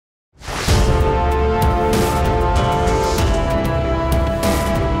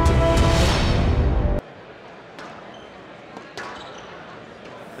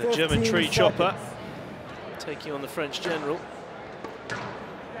German tree chopper taking on the French general.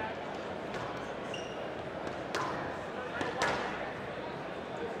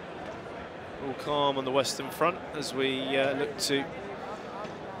 All calm on the Western Front as we look to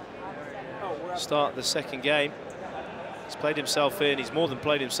start the second game. He's played himself in, he's more than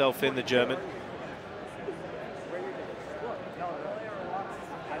played himself in, the German.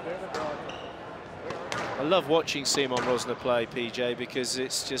 I love watching Simon Rösner play, PJ, because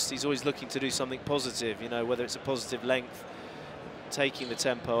it's just, he's always looking to do something positive, you know, whether it's a positive length, taking the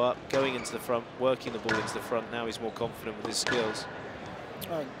tempo up, going into the front, working the ball into the front. Now he's more confident with his skills.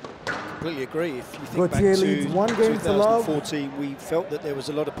 I completely agree. If you think Gaultier back to leads 1 game to love. 2014, we felt that there was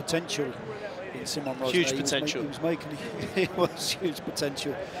a lot of potential in Simon Rösner. Huge potential. He was making it was huge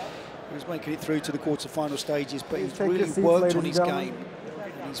potential. He was making it through to the quarter-final stages, but he's really worked on his game.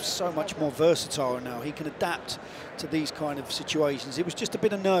 And he's so much more versatile now. He can adapt to these kind of situations. It was just a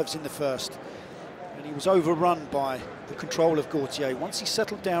bit of nerves in the first, and he was overrun by the control of Gaultier. Once he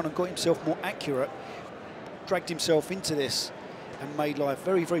settled down and got himself more accurate, dragged himself into this and made life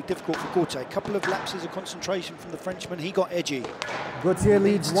very, very difficult for Gaultier. A couple of lapses of concentration from the Frenchman. He got edgy. Gaultier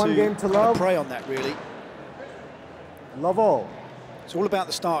leads 1 game to love. Prey on that, really. Love all. It's all about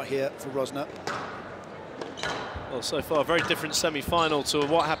the start here for Rösner. Well, so far, a very different semi-final to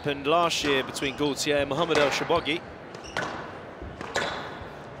what happened last year between Gaultier and Mohamed El Shorbagy.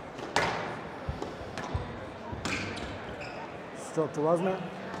 Stroke to Rösner.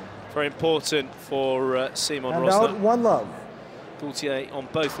 Very important for Simon And Rösner. out 1 love. Gaultier on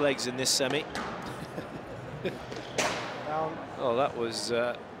both legs in this semi. Down. Oh, that was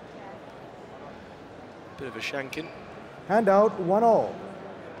a bit of a shanking. Hand out 1 all.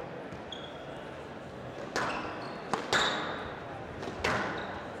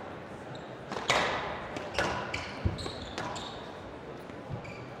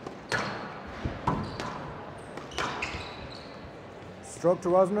 Stroke to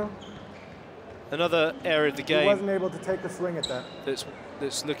Rösner. Another area of the game He wasn't able to take a swing at that.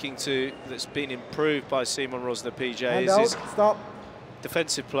 that's been improved by Simon Rösner, PJ, Hand is out, his stop.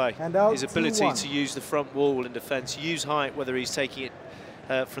 defensive play. Hand out, his ability 2-1. to use the front wall in defence, use height, whether he's taking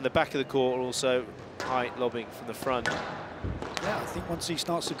it from the back of the court or also height lobbing from the front. Yeah, I think once he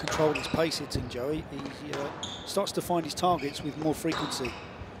starts to control his pace hitting, Joey, he starts to find his targets with more frequency.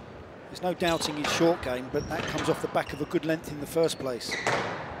 There's no doubting his short game, but that comes off the back of a good length in the first place.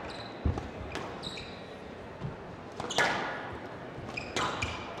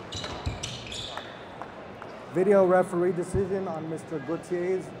 Video referee decision on Mr.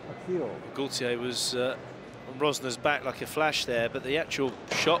 Gaultier's appeal. Gaultier was on Rosner's back like a flash there, but the actual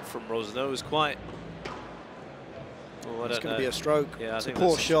shot from Rösner was quite... Oh, It's going to be a stroke. Yeah, it's a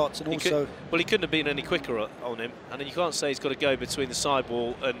poor shot, and also... Well, he couldn't have been any quicker on him, and then you can't say he's got to go between the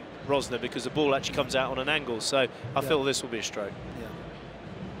sidewall and Rösner because the ball actually comes out on an angle, so I feel this will be a stroke. Yeah.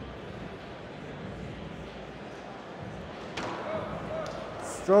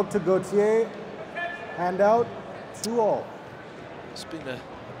 Stroke to Gaultier. Hand out 2 all. It's been a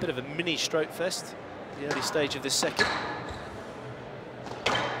bit of a mini stroke fest, the early stage of this second.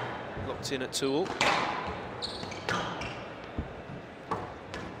 Locked in at 2 all.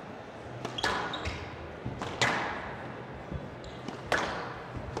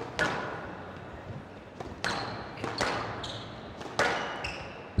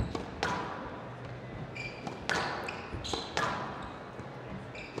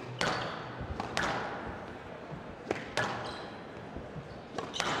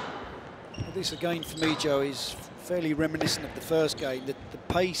 This again for me, Joe, is fairly reminiscent of the first game. The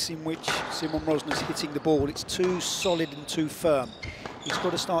pace in which Simon Rösner's hitting the ball, it's too solid and too firm. He's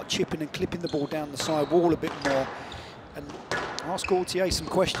got to start chipping and clipping the ball down the side wall a bit more and ask Gaultier some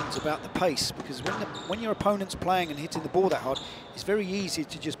questions about the pace, because when your opponent's playing and hitting the ball that hard, it's very easy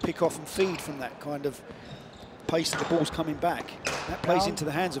to just pick off and feed from that kind of pace that the ball's coming back. That plays into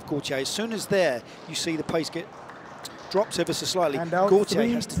the hands of Gaultier. As soon as there, you see the pace drops ever so slightly. Gaultier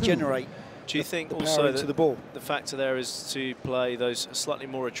has to generate. Do you think also that the factor there is to play those slightly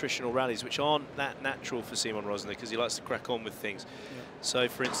more attritional rallies, which aren't that natural for Simon Rösner because he likes to crack on with things? Yeah. So,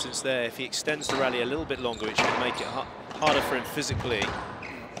 for instance, there, if he extends the rally a little bit longer, which can make it harder for him physically,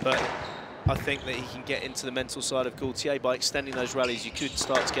 but I think that he can get into the mental side of Gaultier by extending those rallies. You could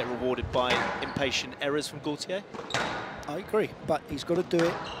start to get rewarded by impatient errors from Gaultier. I agree, but he's got to do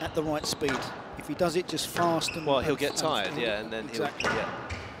it at the right speed. If he does it just fast and... Well, he'll get tired, yeah, and then he'll... Yeah.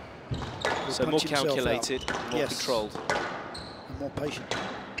 So more calculated, more controlled. And more patient.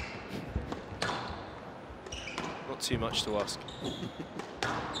 Not too much to ask.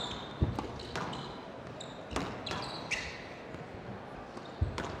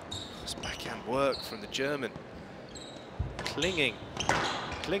 work from the German. Clinging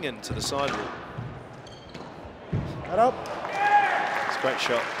to the sidewall. Head up. It's a great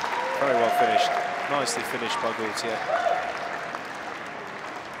shot. Very well finished. Nicely finished by Gaultier.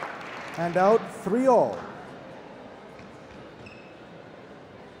 And out, 3-all.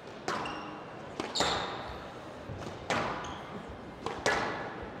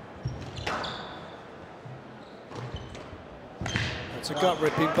 It's a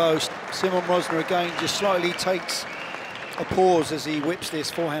gut-ripping boast. Simon Rösner again just slightly takes a pause as he whips this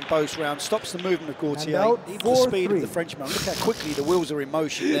forehand boast round, stops the movement of Gaultier, even the speed of the Frenchman. Look how quickly the wheels are in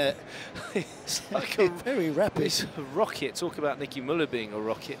motion there. It's like very rapid. It's a rocket. Talk about Nicky Muller being a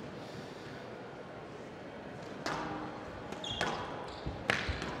rocket.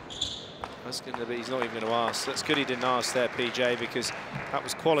 That's going to be, he's not even going to ask. That's good he didn't ask there, PJ, because that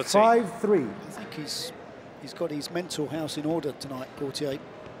was quality. 5-3. I think he's got his mental house in order tonight, Gaultier.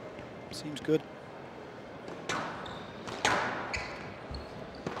 Seems good.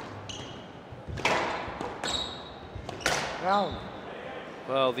 Round.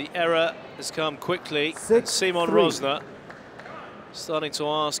 Well, the error has come quickly. 6-3. Simon Rösner starting to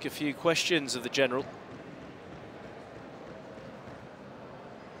ask a few questions of the general.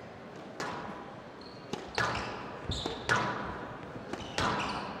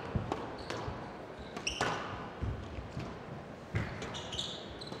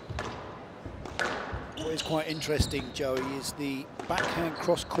 What is quite interesting, Joey, is the backhand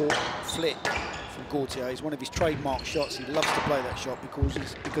cross-court flick from Gaultier. It's one of his trademark shots. He loves to play that shot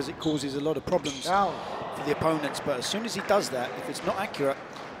because it causes a lot of problems for the opponents. But as soon as he does that, if it's not accurate,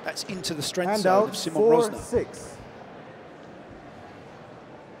 that's into the strength zone of Simon Rösner. 4-6.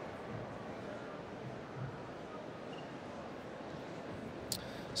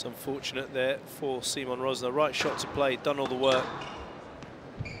 It's unfortunate there for Simon Rösner. Right shot to play, done all the work.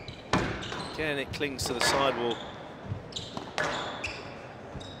 Again, it clings to the sidewall.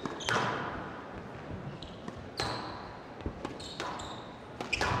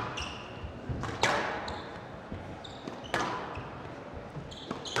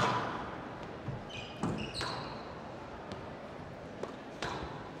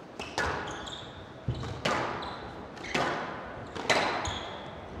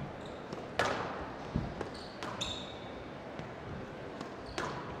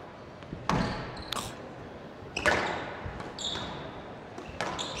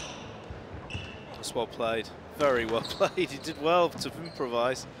 Well played, very well played. He did well to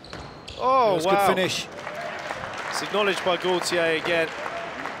improvise. Oh, wow. Good finish. It's acknowledged by Gaultier again.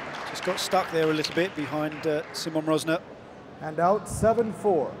 Just got stuck there a little bit behind Simon Rösner. And out,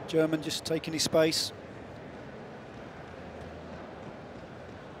 7-4. German just taking his space.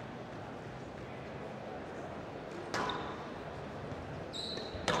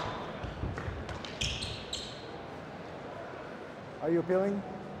 Are you appealing?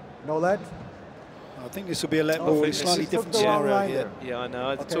 No let? I think this will be a let ball in a slightly different the wrong scenario line here. there. Yeah, I know.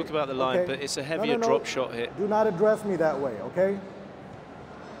 I Okay, talk about the line, okay. but it's a heavier No. drop shot hit. Do not address me that way, okay?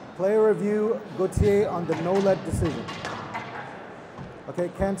 Player review, Gaultier on the no let decision.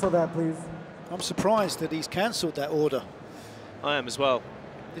 Okay, cancel that, please. I'm surprised that he's cancelled that order. I am as well.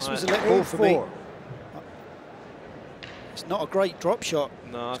 This was a let ball for me. 8-4. It's not a great drop shot.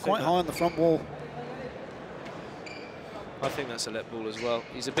 No, It's quite high on the front wall. I think that's a let ball as well.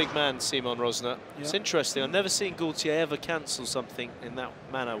 He's a big man, Simon Rösner. It's interesting. I've never seen Gaultier ever cancel something in that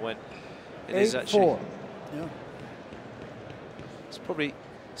manner when it is actually. 8-4. Yeah. It's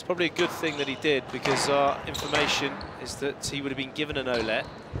probably a good thing that he did, because our information is that he would have been given a no-let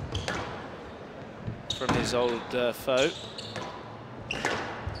from his old foe.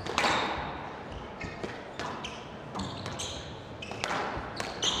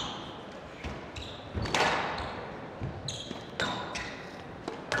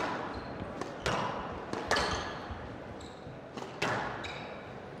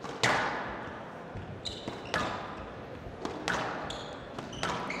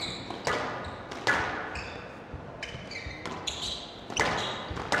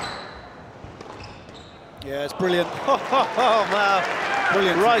 Yeah, it's brilliant. Oh, wow.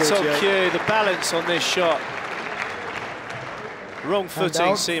 Brilliant. Right from on Gaultier. cue, the balance on this shot. Wrong footing,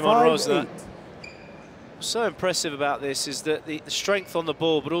 out, Simon 5-8. Rösner. What's so impressive about this is that the strength on the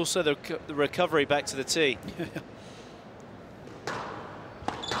ball, but also the recovery back to the tee.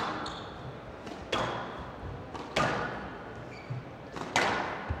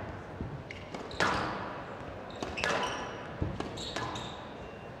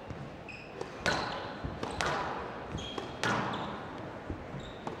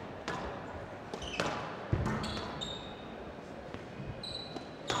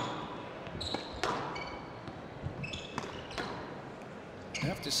 I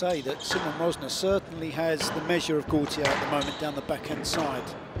have to say that Simon Rösner certainly has the measure of Gaultier at the moment down the backhand side.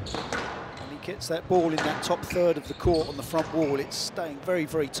 When he gets that ball in that top third of the court on the front wall, it's staying very,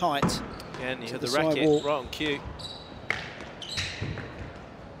 very tight. Again, you had the racket right on cue.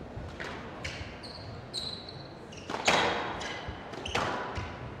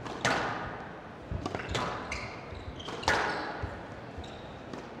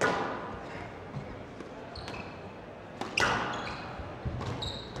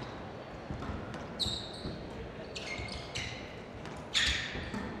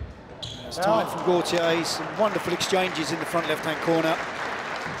 It's tight from Gaultier. Some wonderful exchanges in the front left-hand corner.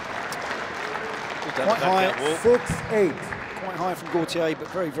 Quite high, 6-8. quite high from Gaultier, but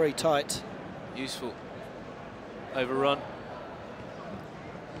very, very tight. Useful overrun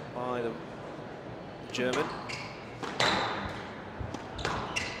by the German.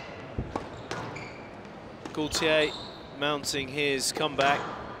 Gaultier mounting his comeback.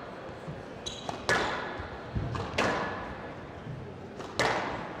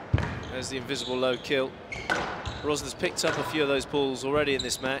 There's the invisible low kill. Rösner's picked up a few of those balls already in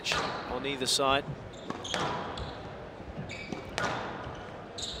this match on either side.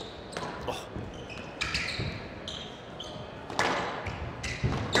 Oh.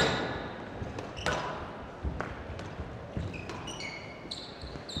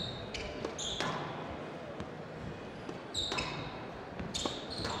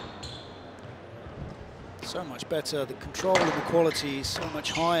 So much better. The control and the quality is so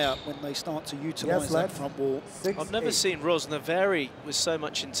much higher when they start to utilise that front wall. I've never seen Rösner vary with so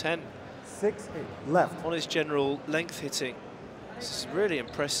much intent 6-8 left on his general length hitting. This is really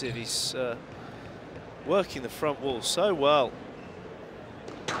impressive. He's working the front wall so well.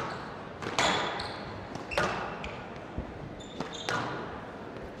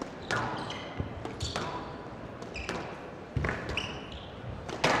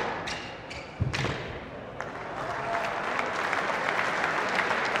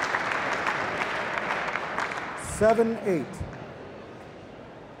 Seven, 8.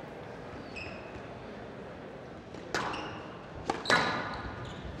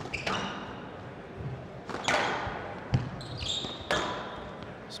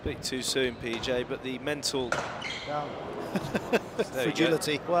 Speak too soon, PJ, but the mental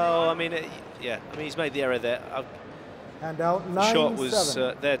fragility. Well, I mean, yeah, I mean, he's made the error there. Hand out, 9-7. The shot was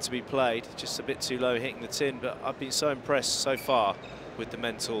there to be played, just a bit too low hitting the tin, but I've been so impressed so far with the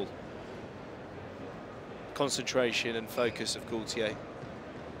mental concentration and focus of Gaultier.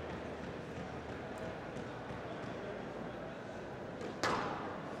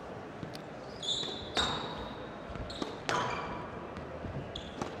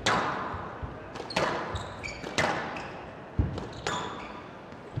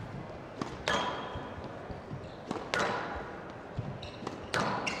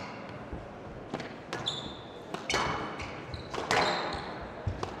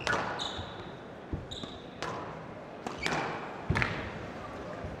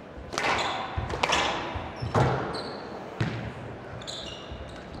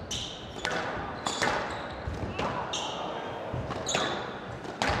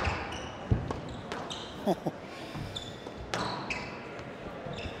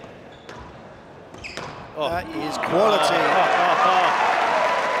 That is quality.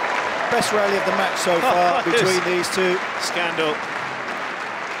 Best rally of the match so far between these two. Scandal.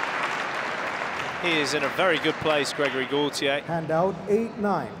 He is in a very good place, Gregory Gaultier. Hand out, 8-9.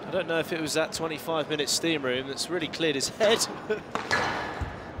 I don't know if it was that 25-minute steam room that's really cleared his head.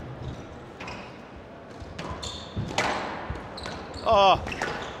 Oh.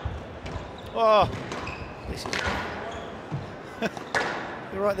 Oh. This is...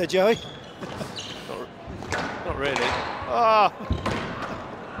 You're right there, Joey. Not really. Ah!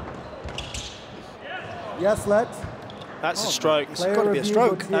 Yes, let. That's a stroke. It's got to be a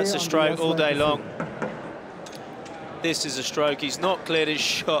stroke. That's a stroke all day long. This is a stroke. He's not cleared his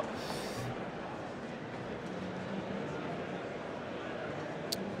shot.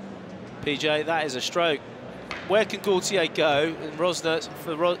 PJ, that is a stroke. Where can Gaultier go? And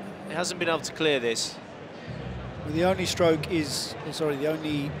Rösner, he hasn't been able to clear this. Well, the only stroke is, sorry, the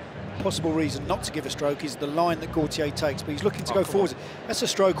only possible reason not to give a stroke is the line that Gaultier takes, but he's looking to go forward. That's a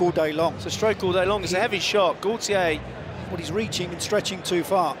stroke all day long. It's a stroke all day long. It's a heavy shot. Gaultier. Well, he's reaching and stretching too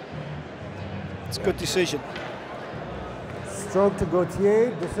far. It's a good decision. Stroke to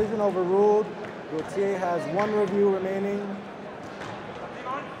Gaultier. Decision overruled. Gaultier has 1 review remaining.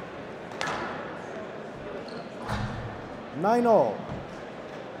 9-all.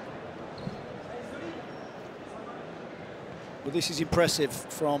 Well, this is impressive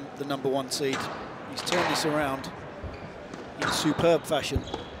from the #1 seed. He's turned this around in superb fashion.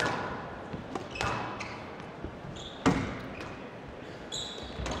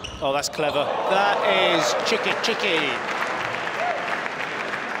 Oh, that's clever. That is cheeky.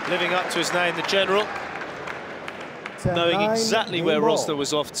 Living up to his name, the general. Knowing exactly where Rösner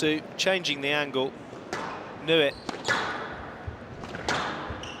was off to, changing the angle. Knew it.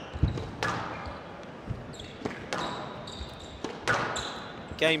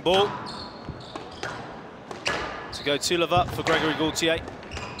 Game ball. To go 2-love up for Gregory Gaultier.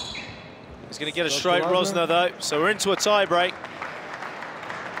 He's going to get a straight Rösner though, so we're into a tie break.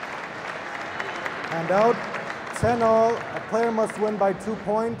 And out, 10-all. A player must win by 2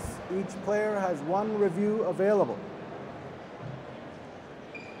 points. Each player has 1 review available.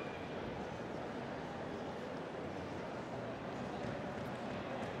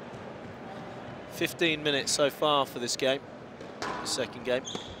 "15 minutes so far for this game, the second game.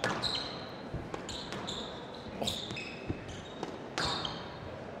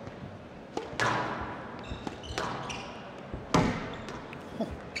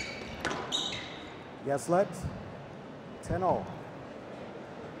 Yes, let 10-all.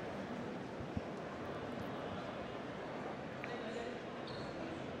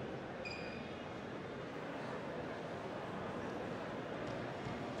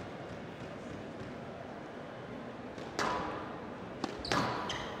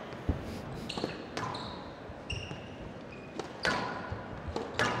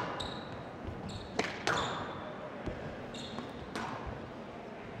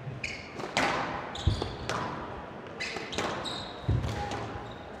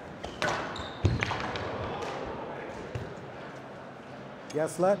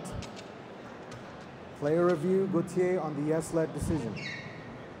 Yes, let. Player review, Gaultier on the yes, let decision.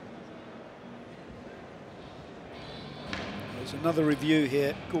 There's another review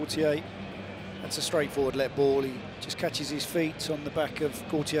here. Gaultier, that's a straightforward let ball. He just catches his feet on the back of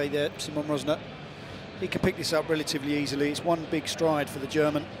Gaultier there, Simon Rösner. He can pick this up relatively easily. It's one big stride for the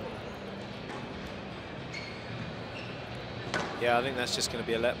German. Yeah, I think that's just going to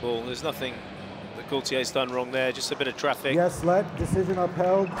be a let ball. There's nothing that Gaultier's done wrong there, just a bit of traffic. Yes, let. Decision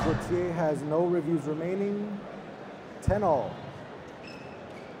upheld. Gaultier has no reviews remaining. 10-all.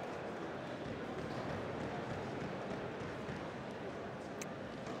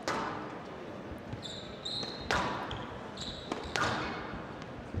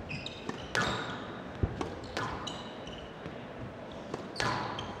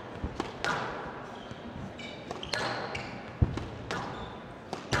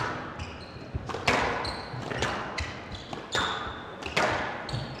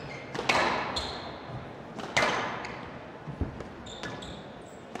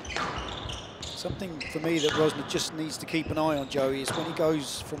 Something for me that Rösner just needs to keep an eye on, Joey, is when he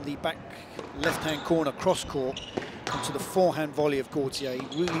goes from the back left-hand corner cross-court onto the forehand volley of Gaultier. He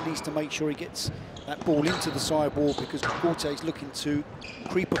really needs to make sure he gets that ball into the side wall, because Gaultier is looking to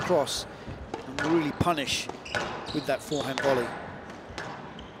creep across and really punish with that forehand volley.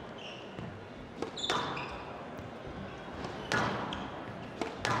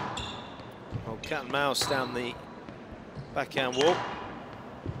 Oh, cat and mouse down the backhand wall.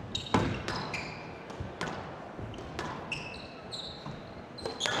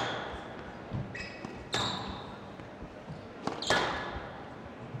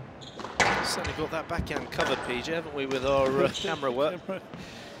 Certainly got that backhand covered, PJ, haven't we, with our camera work? It's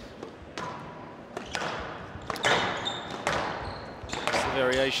the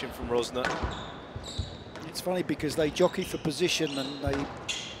variation from Rösner. It's funny because they jockey for position and they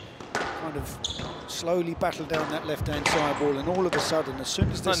kind of slowly battle down that left-hand side ball, and all of a sudden, as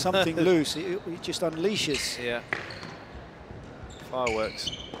soon as there's something loose, it just unleashes. Yeah.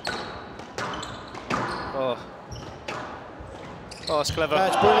 Fireworks. Oh. Oh, that's clever.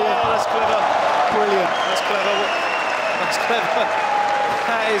 That's brilliant. Oh, that's clever. Brilliant. That's clever. That's clever.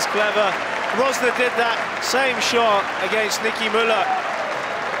 That is clever. Rösner did that same shot against Nicky Müller.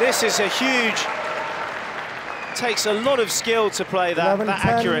 This is a huge... Takes a lot of skill to play that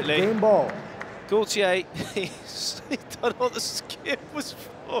accurately. Game ball. Gaultier, he's done what the skip was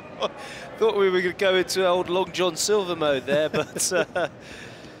for. Thought we were going to go into old Long John Silver mode there, but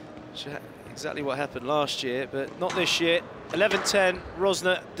exactly what happened last year, but not this year. 11-10,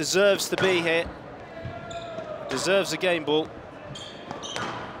 Rösner deserves to be here. Deserves a game ball.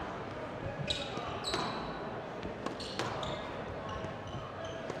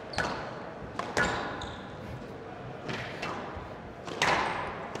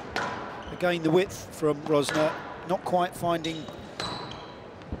 Again, the width from Rösner, not quite finding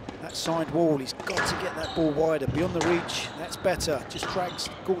that side wall. He's got to get that ball wider, beyond the reach. That's better. Just drags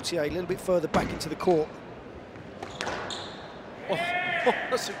Gaultier a little bit further back into the court.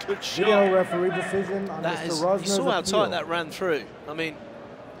 That's a good shot. Video referee decision on That Mr. is, Rösner's you saw how appeal. tight that ran through. I mean,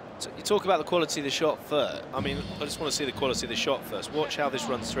 you talk about the quality of the shot first. I mean, I just want to see the quality of the shot first. Watch how this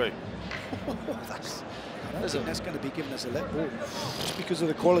runs through. I don't think that's going to be given as a let ball, just because of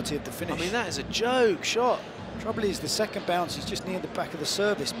the quality of the finish. I mean, that is a joke shot. Trouble is, the second bounce is just near the back of the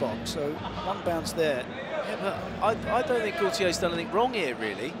service box, so one bounce there. Yeah, but I don't think Gaultier's done anything wrong here,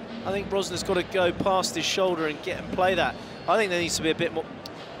 really. I think Rösner's got to go past his shoulder and get and play that. I think there needs to be a bit more.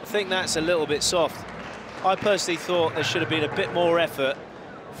 I think that's a little bit soft. I personally thought there should have been a bit more effort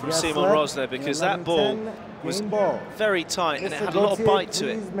from Simon Rösner, because that ball was very tight and it had a lot of bite to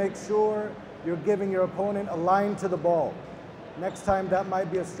it. Please make sure you're giving your opponent a line to the ball. Next time that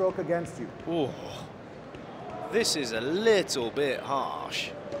might be a stroke against you. Ooh. This is a little bit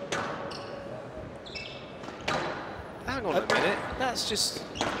harsh. Hang on a minute, that's just...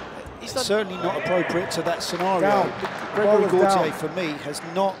 It's certainly not appropriate to that scenario. Down. Gregory Ball is Gaultier, down. for me, has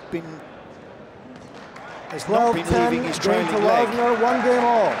not been leaving his 12-10 trailing to leg. Rösner, 1 game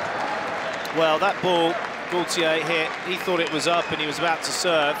all. Well, that ball Gaultier hit, he thought it was up and he was about to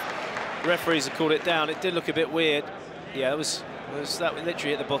serve. The referees have called it down. It did look a bit weird. Yeah, that was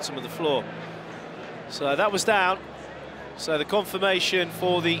literally at the bottom of the floor. So that was down. So the confirmation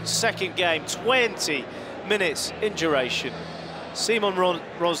for the second game, 20 minutes in duration. Simon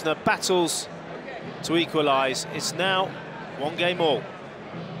Rösner battles to equalise. It's now 1 game all.